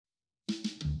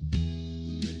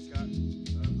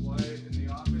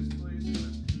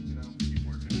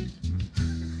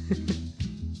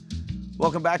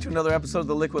Welcome back to another episode of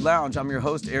The Liquid Lounge. I'm your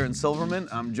host, Aaron Silverman.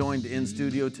 I'm joined in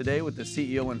studio today with the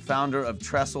CEO and founder of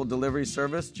Trestl Delivery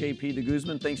Service, JP de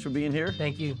Guzman. Thanks for being here.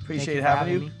 Thank you. Appreciate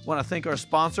having you. Want to thank our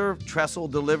sponsor, Trestl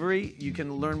Delivery. You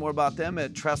can learn more about them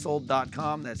at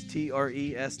trestl.com. That's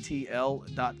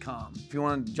Trestl.com. If you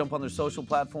want to jump on their social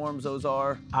platforms, those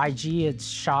are? IG, it's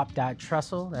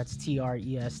shop.trestl. That's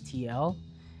Trestl.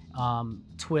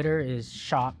 Twitter is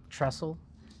shop Trestl.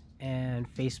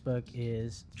 And Facebook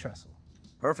is Trestl.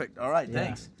 Perfect. All right. Yeah.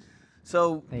 Thanks.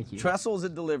 So, thank you. Trestl is a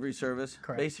delivery service.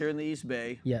 Correct. Based here in the East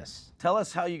Bay. Yes. Tell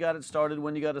us how you got it started,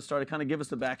 when you got it started. Kind of give us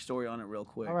the backstory on it real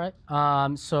quick. All right.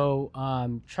 Trestl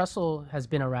has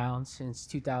been around since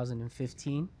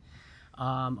 2015.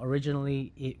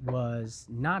 Originally, it was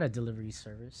not a delivery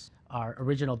service. Our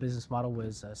original business model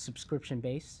was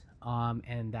subscription-based,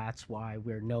 and that's why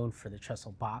we're known for the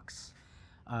Trestl box.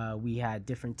 We had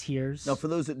different tiers. Now, for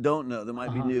those that don't know, that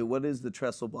might be new, what is the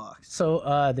Trestl box? So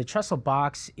the Trestl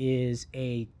box is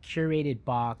a curated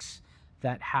box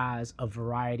that has a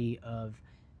variety of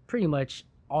pretty much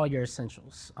all your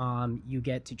essentials. You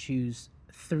get to choose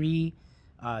 3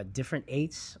 different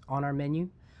 8s on our menu.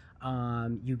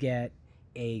 You get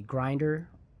a grinder,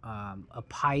 a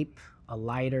pipe, a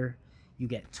lighter. You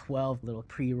get 12 little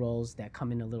pre-rolls that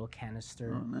come in a little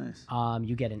canister. Oh, nice.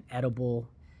 You get an edible,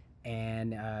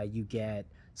 and you get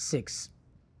 6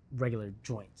 regular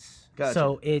joints. Gotcha.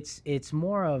 So it's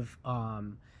more of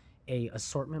a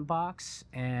assortment box,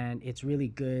 and it's really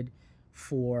good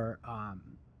for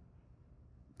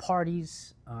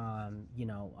parties, gatherings.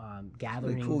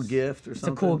 Like a cool gift or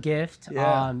something. It's a cool gift.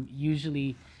 Yeah.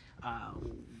 Usually,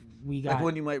 we got like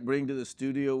one you might bring to the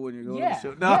studio when you're going to the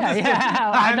show. No,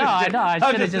 I know. I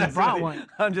should have just brought one.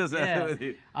 I'm just messing with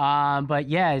you. But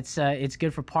yeah, it's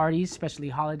good for parties, especially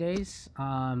holidays.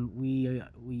 We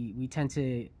tend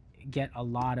to get a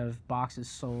lot of boxes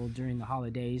sold during the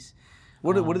holidays.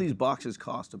 What do these boxes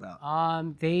cost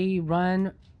about? They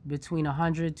run between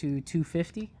 $100 to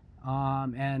 $250.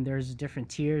 And there's different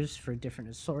tiers for different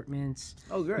assortments.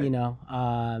 Oh, great.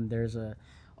 There's a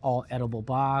all edible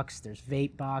box, there's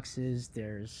vape boxes,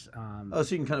 there's so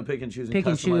you can kind of pick and choose and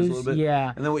customize a little bit.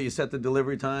 Yeah. And then what, you set the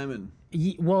delivery time and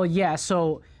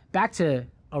so back to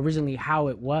originally how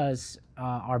it was,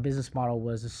 our business model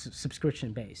was a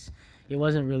subscription base. It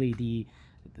wasn't really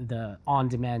the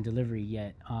on-demand delivery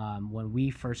yet. When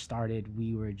we first started,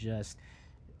 we were just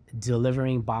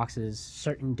delivering boxes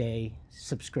certain day,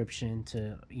 subscription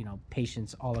to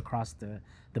patients all across the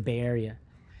Bay Area.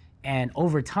 And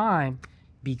over time,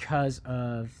 because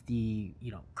of the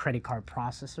credit card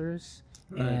processors,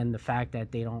 right, and the fact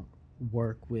that they don't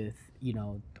work with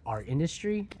our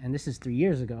industry, and this is 3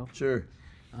 years ago. Sure.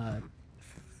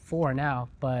 4 now,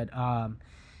 but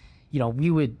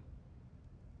we would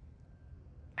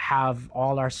have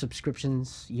all our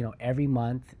subscriptions every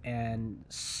month, and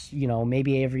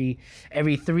maybe every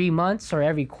 3 months or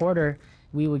every quarter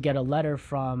we would get a letter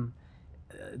from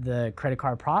the credit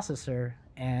card processor,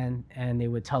 and they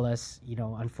would tell us,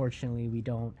 unfortunately, we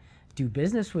don't do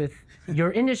business with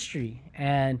your industry.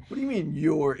 And what do you mean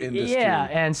your industry? Yeah,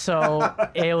 and so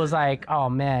it was like,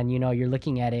 oh man, you're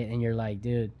looking at it and you're like,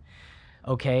 dude,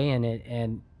 okay,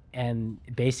 and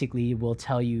basically we'll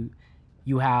tell you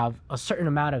have a certain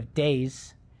amount of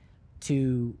days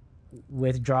to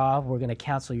withdraw. We're gonna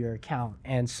cancel your account.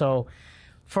 And so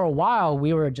for a while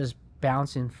we were just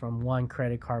bouncing from one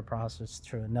credit card processor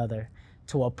to another,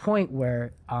 to a point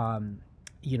where,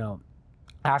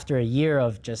 after a year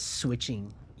of just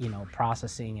switching,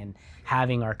 processing and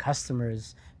having our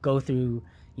customers go through,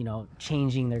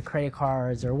 changing their credit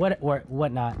cards or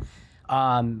whatnot,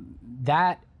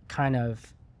 that kind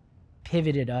of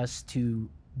pivoted us to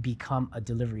become a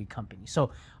delivery company.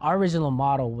 So our original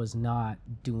model was not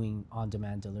doing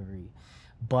on-demand delivery,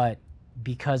 but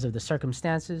because of the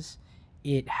circumstances,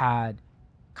 it had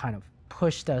kind of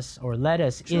pushed us or led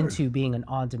us into being an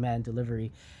on-demand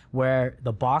delivery, where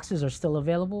the boxes are still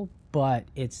available, but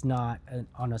it's not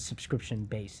on a subscription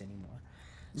base anymore.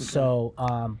 Okay. So,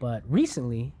 but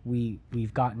recently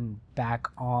we've gotten back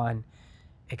on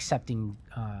accepting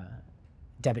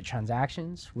debit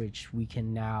transactions, which we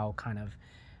can now kind of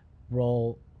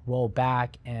roll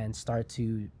back and start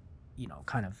to,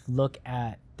 kind of look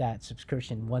at that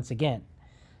subscription once again,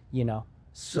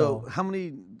 So how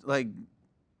many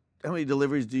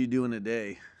deliveries do you do in a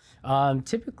day?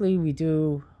 Typically we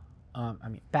do,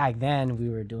 back then we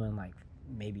were doing like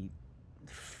maybe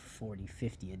 40,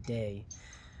 50 a day,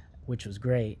 which was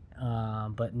great.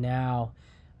 But now,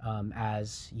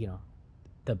 as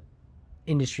the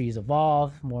industry has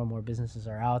evolved, more and more businesses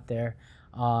are out there,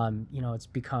 It's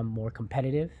become more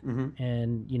competitive,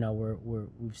 and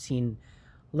we've seen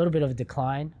a little bit of a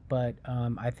decline, but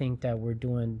I think that we're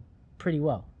doing pretty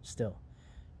well still.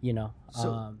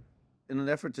 So, in an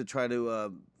effort to try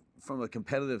to, from a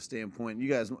competitive standpoint, you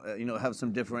guys, have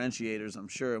some differentiators, I'm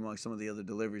sure, among some of the other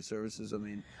delivery services. I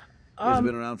mean, you guys have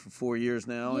been around for 4 years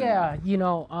now. Yeah,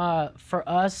 for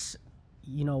us,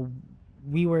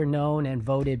 we were known and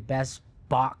voted best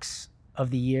box of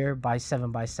the year by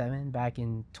 7x7 back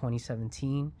in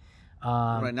 2017.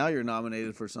 Right now you're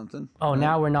nominated for something. Oh, right?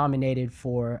 now we're nominated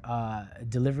for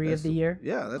Delivery of the Year.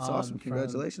 Yeah, that's awesome.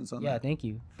 Congratulations on that. Yeah, thank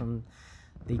you. From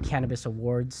the Cannabis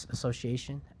Awards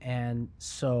Association. And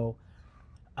so,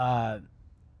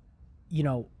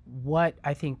 what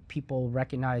I think people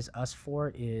recognize us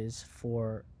for is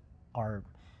for our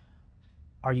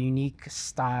unique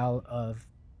style of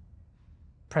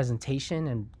presentation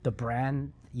and the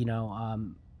brand.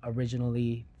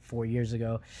 Originally 4 years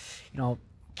ago,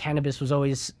 cannabis was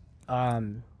always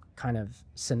kind of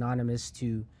synonymous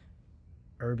to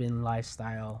urban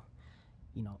lifestyle,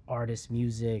 artist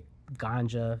music,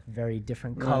 ganja, very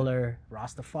different color,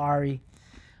 Rastafari.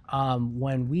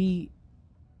 When we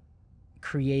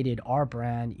created our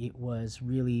brand, it was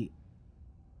really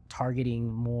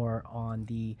targeting more on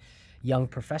the young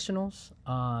professionals,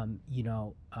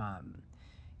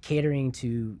 catering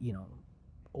to,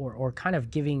 or kind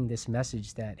of giving this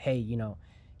message that, hey,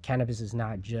 cannabis is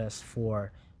not just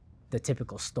for the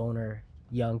typical stoner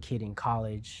young kid in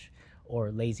college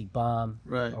or lazy bum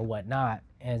or whatnot.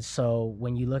 And so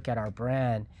when you look at our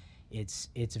brand, it's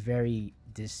very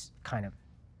kind of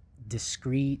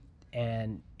discreet,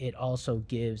 and it also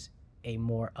gives a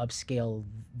more upscale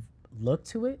look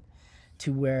to it,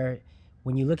 to where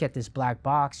when you look at this black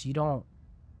box, you don't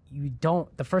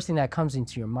the first thing that comes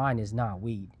into your mind is not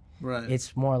weed. Right.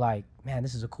 It's more like, man,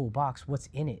 this is a cool box. What's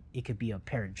in it? It could be a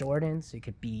pair of Jordans. It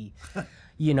could be,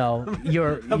 your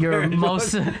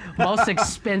most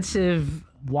expensive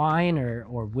wine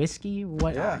or whiskey.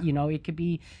 It could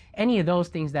be any of those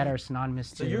things that are synonymous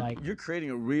to you're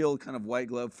creating a real kind of white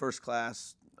glove, first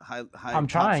class, high I'm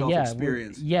trying, yeah,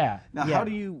 experience. Now,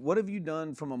 what have you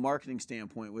done from a marketing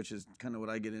standpoint, which is kind of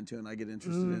what I get into and I get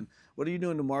interested in? What are you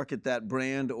doing to market that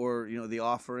brand, or the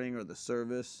offering or the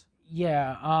service?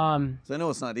 Yeah. So I know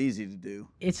it's not easy to do.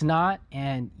 It's not,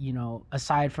 and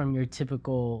aside from your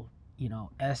typical,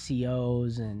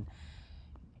 SEOs and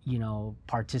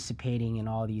participating in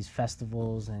all these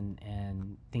festivals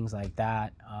and things like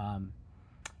that, I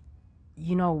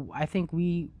think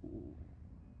we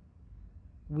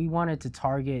wanted to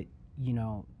target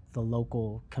the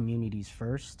local communities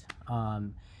first.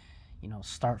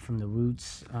 Start from the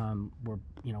roots.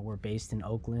 We're based in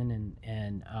Oakland,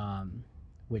 and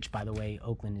which, by the way,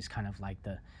 Oakland is kind of like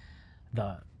the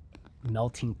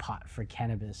melting pot for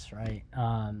cannabis, right?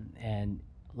 And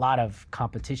a lot of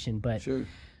competition, but sure.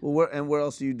 Well, where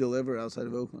else do you deliver outside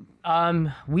of Oakland?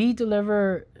 We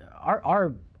deliver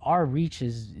our reach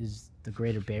is the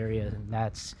Greater Bay Area, and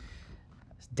that's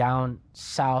down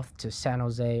south to San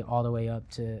Jose, all the way up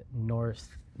to North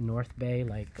Bay,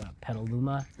 like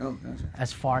Petaluma. Oh, gotcha.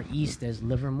 As far east as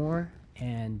Livermore,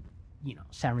 and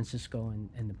San Francisco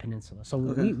and the peninsula. So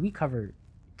we cover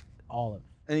all of it.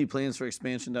 Any plans for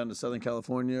expansion down to Southern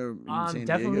California or San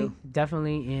Diego?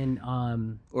 Definitely in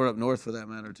or up north for that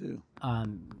matter too.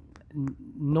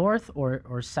 North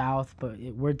or south, but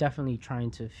we're definitely trying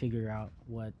to figure out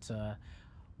what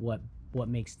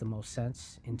makes the most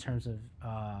sense in terms of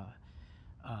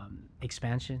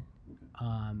expansion.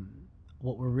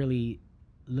 What we're really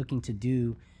looking to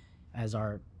do as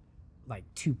our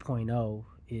 2.0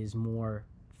 is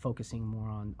focusing more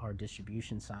on our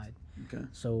distribution side. Okay.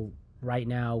 So right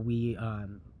now we are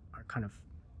kind of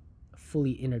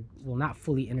not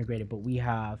fully integrated, but we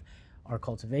have our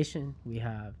cultivation, we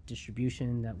have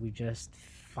distribution that we just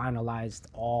finalized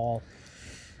all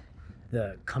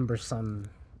the cumbersome,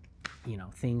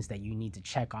 things that you need to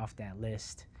check off that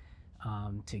list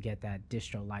to get that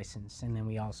distro license. And then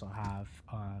we also have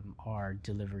our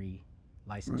delivery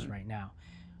license right now,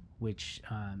 which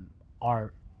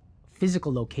our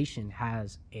physical location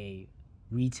has a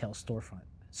retail storefront.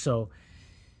 So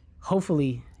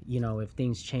hopefully, if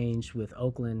things change with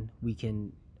Oakland, we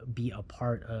can be a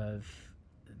part of,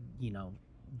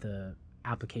 the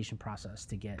application process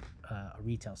to get a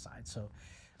retail side. So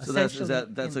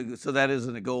that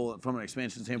isn't a goal from an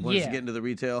expansion standpoint, is to get into the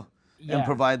retail and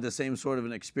provide the same sort of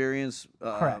an experience.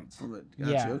 Correct. From it.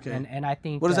 Gotcha. Okay. And I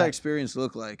think what does that experience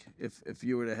look like if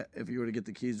you were to get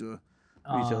the keys to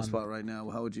a retail spot right now?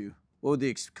 What would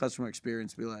the customer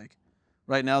experience be like?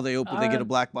 Right now they get a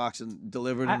black box and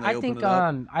deliver it, and they open it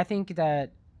up. I think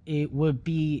that it would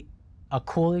be a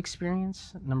cool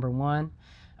experience, number one.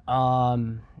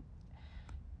 Um,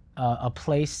 a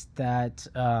place that,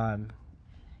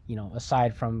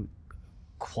 aside from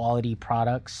quality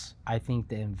products, I think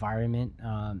the environment,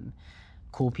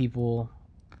 cool people,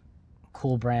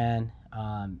 cool brand.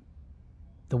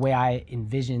 The way I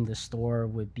envision the store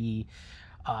would be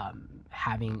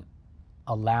having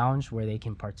a lounge where they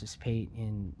can participate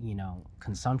in,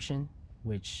 consumption,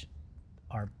 which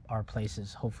our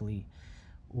places hopefully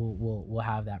will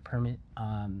have that permit.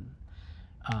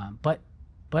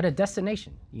 But a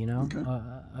destination, Okay.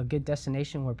 a good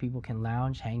destination where people can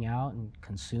lounge, hang out, and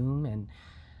consume and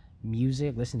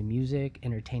listen to music,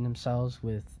 entertain themselves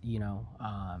with,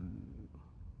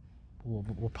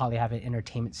 we'll probably have an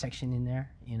entertainment section in there,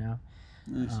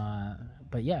 Nice.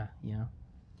 But yeah,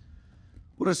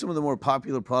 What are some of the more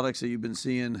popular products that you've been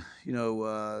seeing?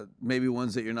 Maybe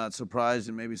ones that you're not surprised,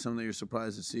 and maybe some that you're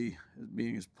surprised to see as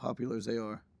being as popular as they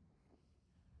are.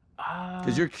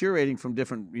 Because you're curating from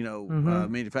different,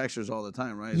 manufacturers all the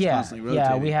time, right? It's constantly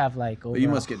rotating. Yeah, we have like over. But you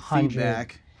must get 100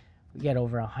 feedback. We get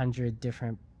over 100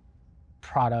 different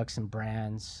products and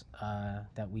brands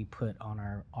that we put on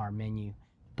our menu.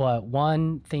 But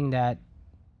one thing that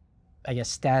I guess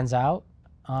stands out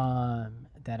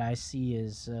that I see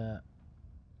is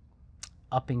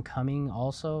up and coming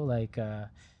also, like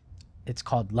it's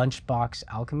called Lunchbox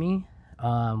Alchemy,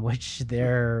 which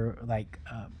they're like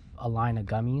a line of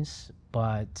gummies,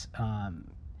 but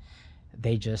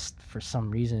they just, for some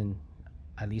reason,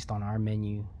 at least on our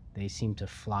menu, they seem to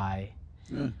fly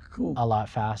Cool. a lot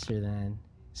faster than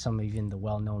some of even the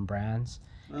well-known brands.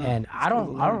 And I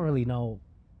don't really know,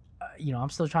 I'm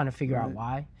still trying to figure out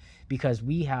why, because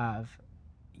we have,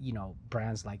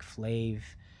 brands like Flav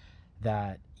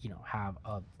that, have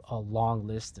a long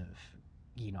list of,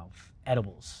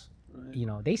 edibles.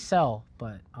 Right. They sell,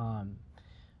 but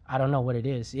I don't know what it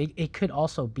is. It could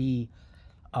also be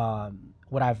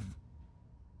what I've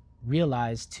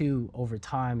realized too over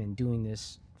time and doing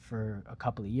this for a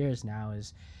couple of years now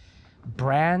is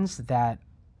brands that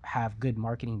have good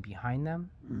marketing behind them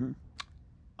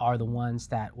are the ones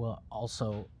that will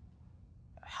also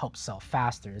help sell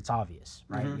faster. It's obvious,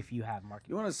 right? If you have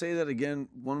marketing. You want to say that again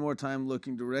one more time,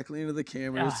 looking directly into the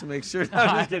camera, just to make sure. No,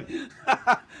 I'm just kidding.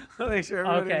 Make sure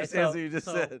everybody understands what you just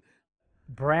said.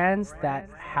 Brands that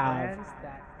have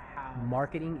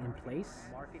marketing in place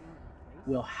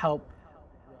will help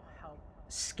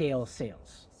scale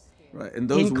sales. Right, and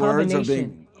those words are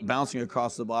being bouncing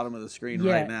across the bottom of the screen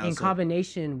right now. In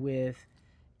combination with,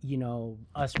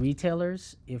 us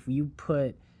retailers, if you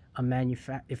put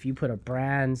a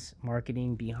brand's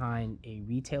marketing behind a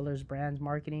retailer's brand's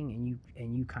marketing,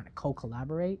 and you kind of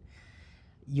co-collaborate,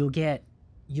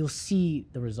 you'll see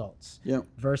the results. Yep.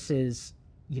 Versus,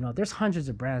 there's hundreds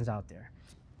of brands out there,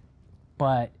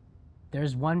 but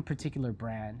there's one particular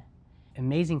brand,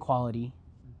 amazing quality,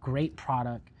 great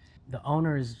product. The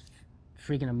owner is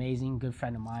freaking amazing, good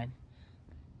friend of mine,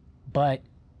 but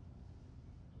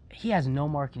he has no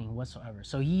marketing whatsoever.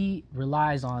 So he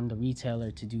relies on the retailer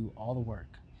to do all the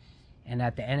work. And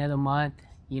at the end of the month,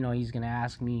 he's gonna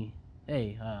ask me,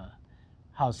 hey,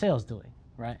 how's sales doing,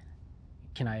 right?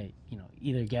 Can I,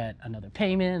 either get another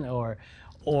payment or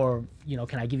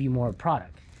can I give you more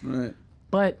product? Right.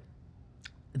 But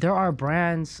there are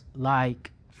brands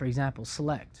like, for example,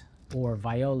 Select or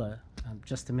Viola,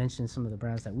 just to mention some of the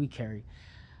brands that we carry,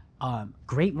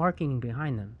 great marketing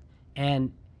behind them.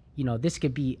 And, this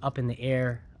could be up in the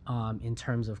air in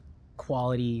terms of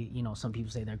quality. Some people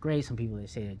say they're great, some people they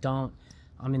say they don't.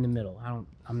 I'm in the middle.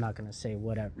 I'm not gonna say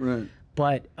whatever. Right.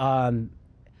 But,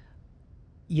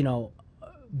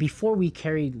 before we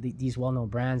carried these well-known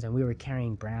brands, and we were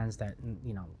carrying brands that,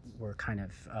 were kind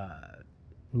of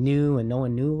new and no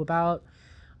one knew about,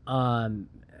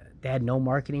 they had no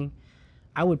marketing,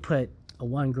 I would put a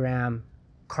 1 gram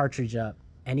cartridge up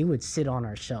and it would sit on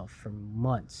our shelf for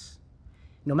months.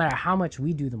 No matter how much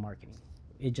we do the marketing,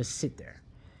 it just sit there.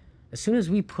 As soon as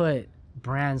we put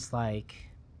brands like,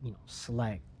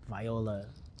 Select, Viola,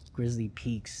 Grizzly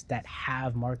Peaks that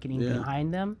have marketing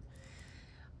behind them,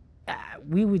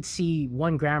 we would see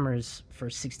 1 grammers for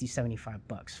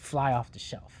 $60-$75 fly off the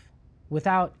shelf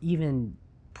without even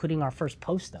putting our first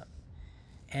post up.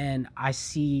 And I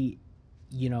see,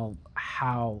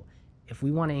 how if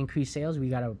we want to increase sales, you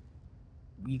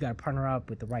gotta partner up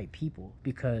with the right people,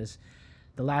 because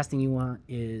the last thing you want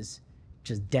is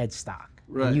just dead stock.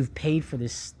 Right. And you've paid for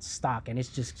this stock, and it's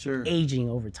just Sure. aging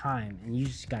over time, and you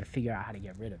just got to figure out how to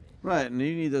get rid of it. Right, and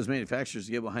you need those manufacturers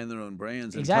to get behind their own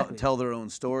brands and Exactly. tell their own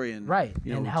story and Right,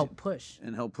 you know, and help push. right?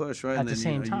 At And the then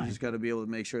same time. you just got to be able to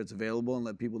make sure it's available and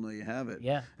let people know you have it.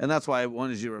 Yeah. And that's why I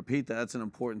wanted you to repeat that. That's an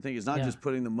important thing. It's not Yeah. just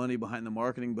putting the money behind the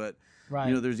marketing, but Right.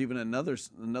 you know, there's even another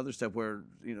step where,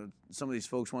 you know, some of these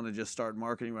folks want to just start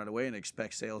marketing right away and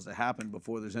expect sales to happen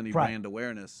before there's any Right. brand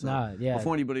awareness. So Nah, yeah.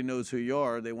 before anybody knows who you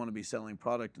are, they want to be selling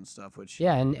product and stuff, which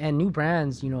Yeah, and new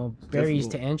brands, you know, barriers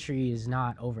to difficult. entry is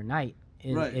not overnight.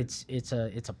 Right. It's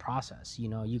a process. You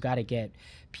know, you got to get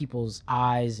people's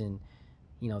eyes and,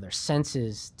 you know, their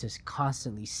senses to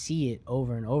constantly see it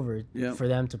over and over Yep. for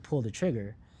them to pull the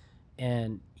trigger.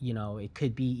 And, you know, it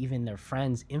could be even their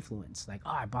friends' influence, like, oh,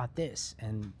 I bought this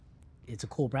and it's a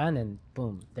cool brand, and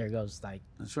boom, there goes like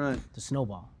That's right. the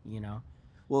snowball, you know.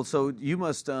 Well, so you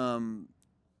must,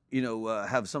 you know,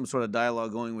 have some sort of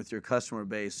dialogue going with your customer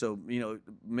base. So, you know,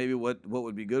 maybe what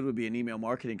would be good would be an email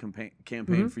marketing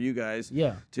campaign for you guys.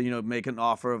 Yeah. To, you know, make an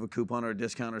offer of a coupon or a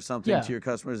discount or something Yeah. to your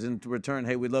customers. In return,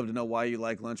 hey, we'd love to know why you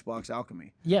like Lunchbox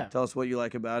Alchemy. Yeah. Tell us what you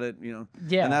like about it. You know.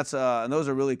 Yeah. And that's and those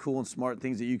are really cool and smart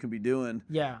things that you can be doing.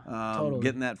 Yeah, totally.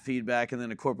 Getting that feedback and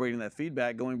then incorporating that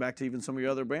feedback, going back to even some of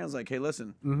your other brands. Like, hey,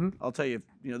 listen, I'll tell you,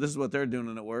 you know, this is what they're doing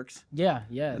and it works. Yeah,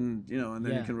 yeah. And you know, and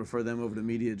then Yeah. you can refer them over to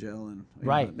MediaJel and you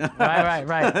Right, know. right.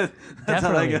 That's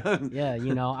how that Definitely. goes. Yeah,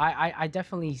 you know, I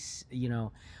definitely, you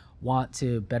know, want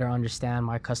to better understand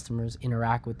my customers,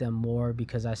 interact with them more,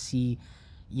 because I see,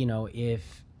 you know,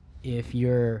 if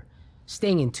you're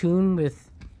staying in tune with,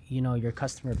 you know, your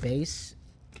customer base,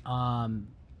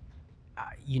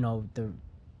 you know,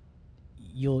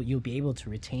 you'll be able to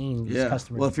retain these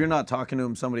customers. Well, if you're not talking to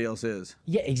them, somebody else is.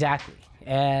 Yeah, exactly.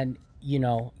 And, you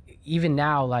know, even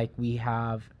now, like, we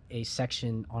have a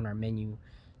section on our menu,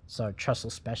 it's our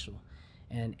Trestl special.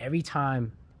 And every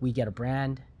time we get a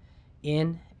brand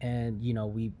in and, you know,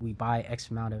 we buy X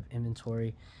amount of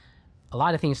inventory, a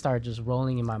lot of things start just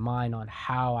rolling in my mind on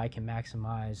how I can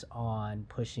maximize on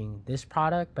pushing this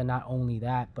product, but not only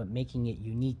that, but making it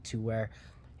unique to where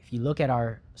if you look at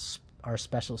our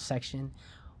special section,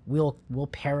 we'll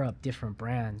pair up different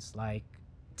brands. Like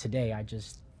today, I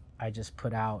just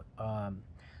put out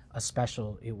a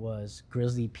special. It was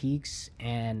Grizzly Peaks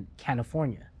and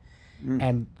California,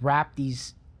 and wrap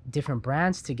these different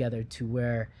brands together to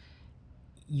where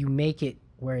you make it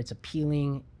where it's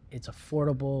appealing, it's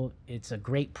affordable, it's a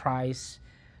great price,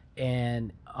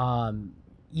 and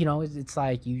you know, it's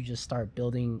like you just start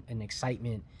building an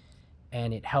excitement,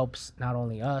 and it helps not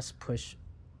only us push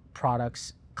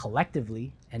products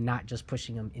collectively and not just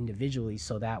pushing them individually,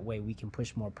 so that way we can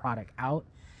push more product out,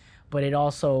 but it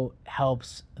also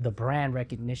helps the brand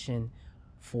recognition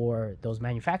for those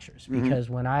manufacturers. Because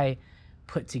when I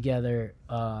put together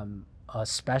a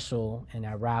special and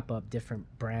I wrap up different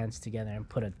brands together and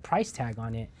put a price tag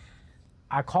on it,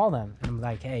 I call them and I'm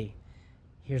like, hey,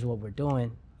 here's what we're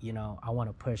doing. You know, I want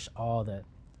to push all the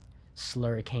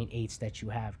Slurricane 8s that you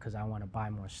have because I want to buy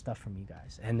more stuff from you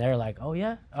guys. And they're like, oh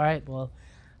yeah, all right, well,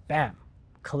 bam.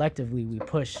 Collectively, we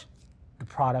push the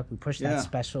product, we push that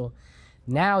special.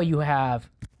 Now you have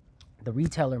the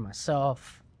retailer,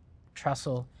 myself,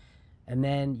 Trestl, and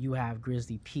then you have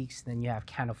Grizzly Peaks, then you have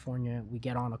California. We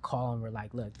get on a call and we're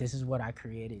like, look, this is what I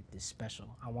created, this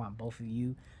special. I want both of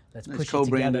you. Let's push it together.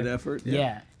 Co-branded effort.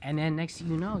 Yeah. And then next thing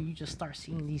you know, you just start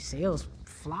seeing these sales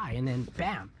fly, and then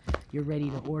bam, you're ready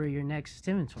to order your next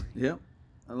inventory. Yep.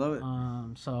 I love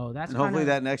it. So that's and hopefully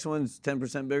that next one's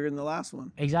 10% bigger than the last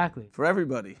one. Exactly. For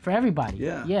everybody. For everybody.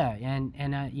 Yeah. Yeah.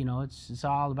 And you know, it's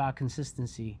all about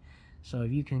consistency. So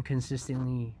if you can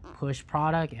consistently push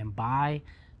product and buy,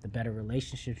 the better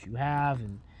relationships you have,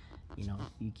 and you know,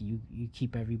 you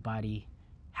keep everybody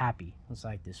happy. It's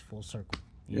like this full circle.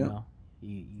 You know,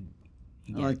 you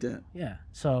I like that. Yeah.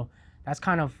 So that's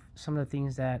kind of some of the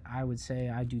things that I would say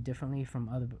I do differently from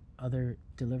other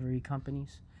delivery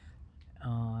companies.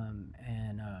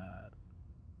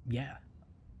 Yeah,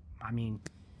 I mean,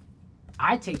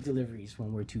 I take deliveries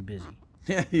when we're too busy.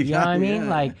 Yeah, you know what I mean?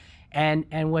 Like,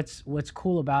 and what's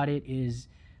cool about it is,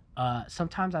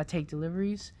 sometimes I take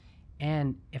deliveries,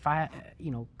 and if I,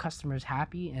 you know, customers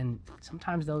happy, and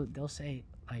sometimes they'll say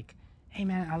like, hey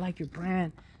man, I like your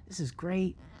brand. This is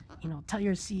great. You know, tell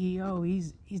your CEO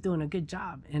he's doing a good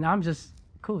job. And I'm just,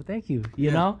 cool, thank you. You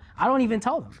know, I don't even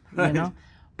tell them, you know,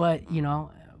 but you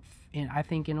know, and I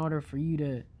think in order for you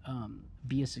to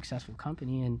be a successful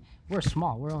company, and we're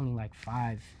small, we're only like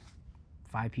five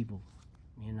people,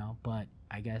 you know, but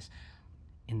I guess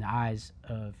in the eyes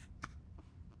of,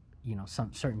 you know,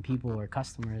 some certain people or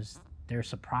customers, they're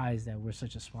surprised that we're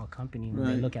such a small company when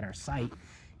they look at our site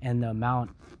and the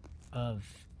amount of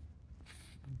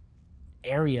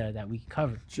area that we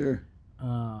cover. Sure.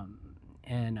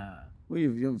 And well,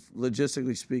 you've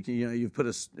logistically speaking, you've put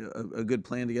a good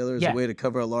plan together as Yeah. a way to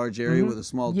cover a large area with a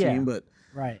small Yeah. team, but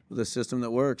right. with a system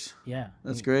that works. Yeah.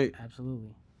 That's great.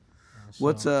 Absolutely.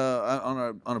 What's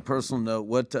on a personal note?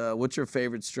 What's your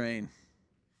favorite strain?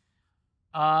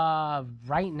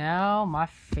 Right now, my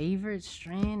favorite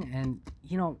strain, and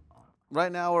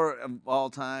Right now or all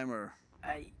time or?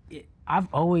 I've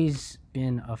always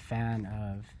been a fan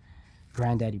of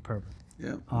Granddaddy Purple.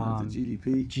 Yeah, the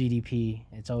GDP. GDP.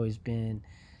 It's always been,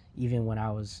 even when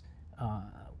I was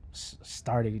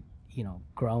started,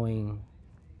 growing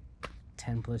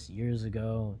 10 plus years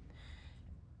ago.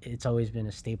 It's always been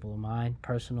a staple of mine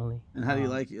personally. And how do you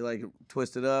like it? You like it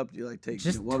twisted up? Do you like take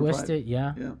just one twist pipe? it?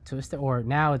 Yeah, twist it. Or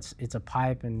now it's a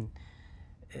pipe, and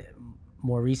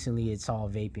more recently it's all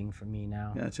vaping for me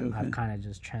now. Gotcha. Okay. I've kind of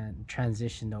just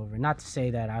transitioned over. Not to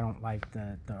say that I don't like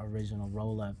the original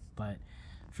roll up, but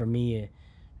for me,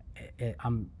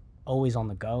 I'm always on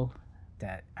the go.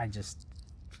 That I just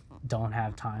don't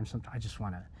have time. Sometimes I just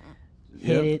want to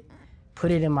hit it,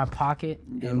 put it in my pocket,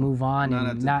 and move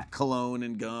on, not cologne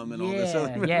and gum and all this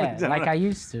other like I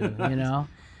used to.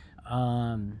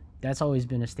 That's always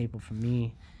been a staple for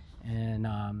me, and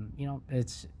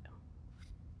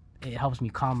it helps me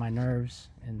calm my nerves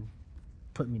and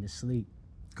put me to sleep.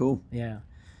 Cool. Yeah.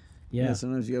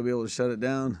 Sometimes you gotta be able to shut it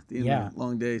down at the end of a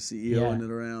long day, CEOing it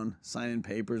around, signing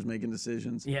papers, making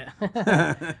decisions. Yeah.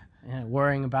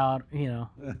 Worrying about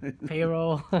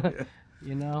payroll.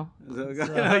 You look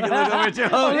over at your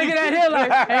I'm looking at him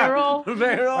like payroll,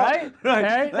 right?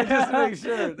 Just to make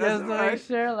sure. That's That's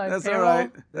payroll. all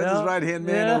right. That's his right-hand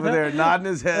man over there nodding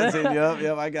his head saying,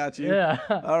 yep, I got you. Yeah.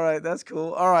 All right, that's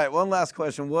cool. All right, one last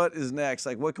question. What is next?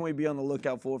 Like, what can we be on the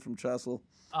lookout for from Trestl?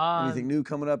 Anything new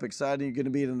coming up, exciting? You're going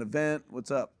to be at an event? What's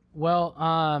up? Well,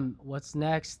 what's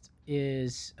next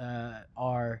is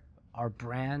our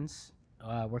brands.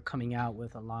 We're coming out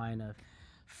with a line of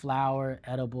flour,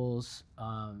 edibles,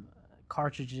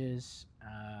 cartridges,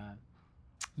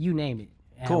 you name it.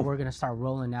 And we're gonna start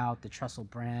rolling out the Trestl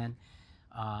brand.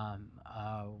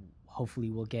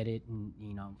 Hopefully we'll get it in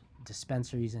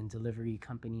dispensaries and delivery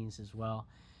companies as well,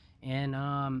 and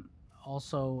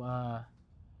also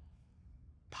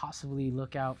possibly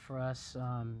look out for us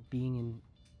being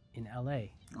in LA.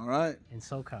 All right. In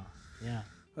SoCal. Yeah.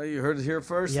 Well, you heard it here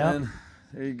first, then.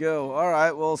 There you go. All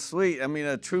right. Well, sweet. I mean,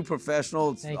 a true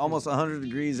professional. It's almost 100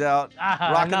 degrees out.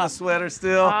 Rocking the sweater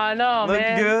still. I know,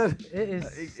 man. Looking good.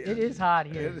 It is hot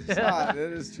here. It is hot.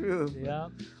 It is true. Yeah.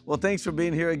 Well, thanks for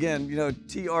being here again.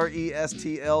 Trestl.com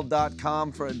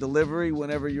for a delivery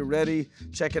whenever you're ready.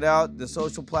 Check it out. The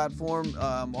social platform,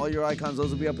 all your icons,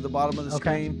 those will be up at the bottom of the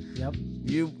screen. Yep.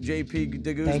 You, JP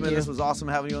Guzman, this was awesome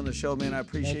having you on the show, man. I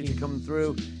appreciate you coming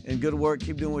through, and good work.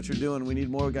 Keep doing what you're doing. We need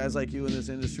more guys like you in this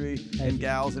industry, and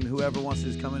gals, and whoever wants to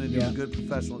just come in and do a good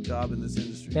professional job in this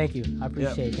industry. Thank you. I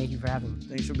appreciate it. Thank you for having me.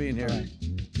 Thanks for being here. All right.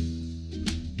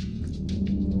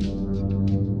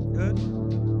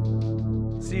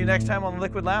 Good. See you next time on the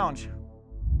Liquid Lounge.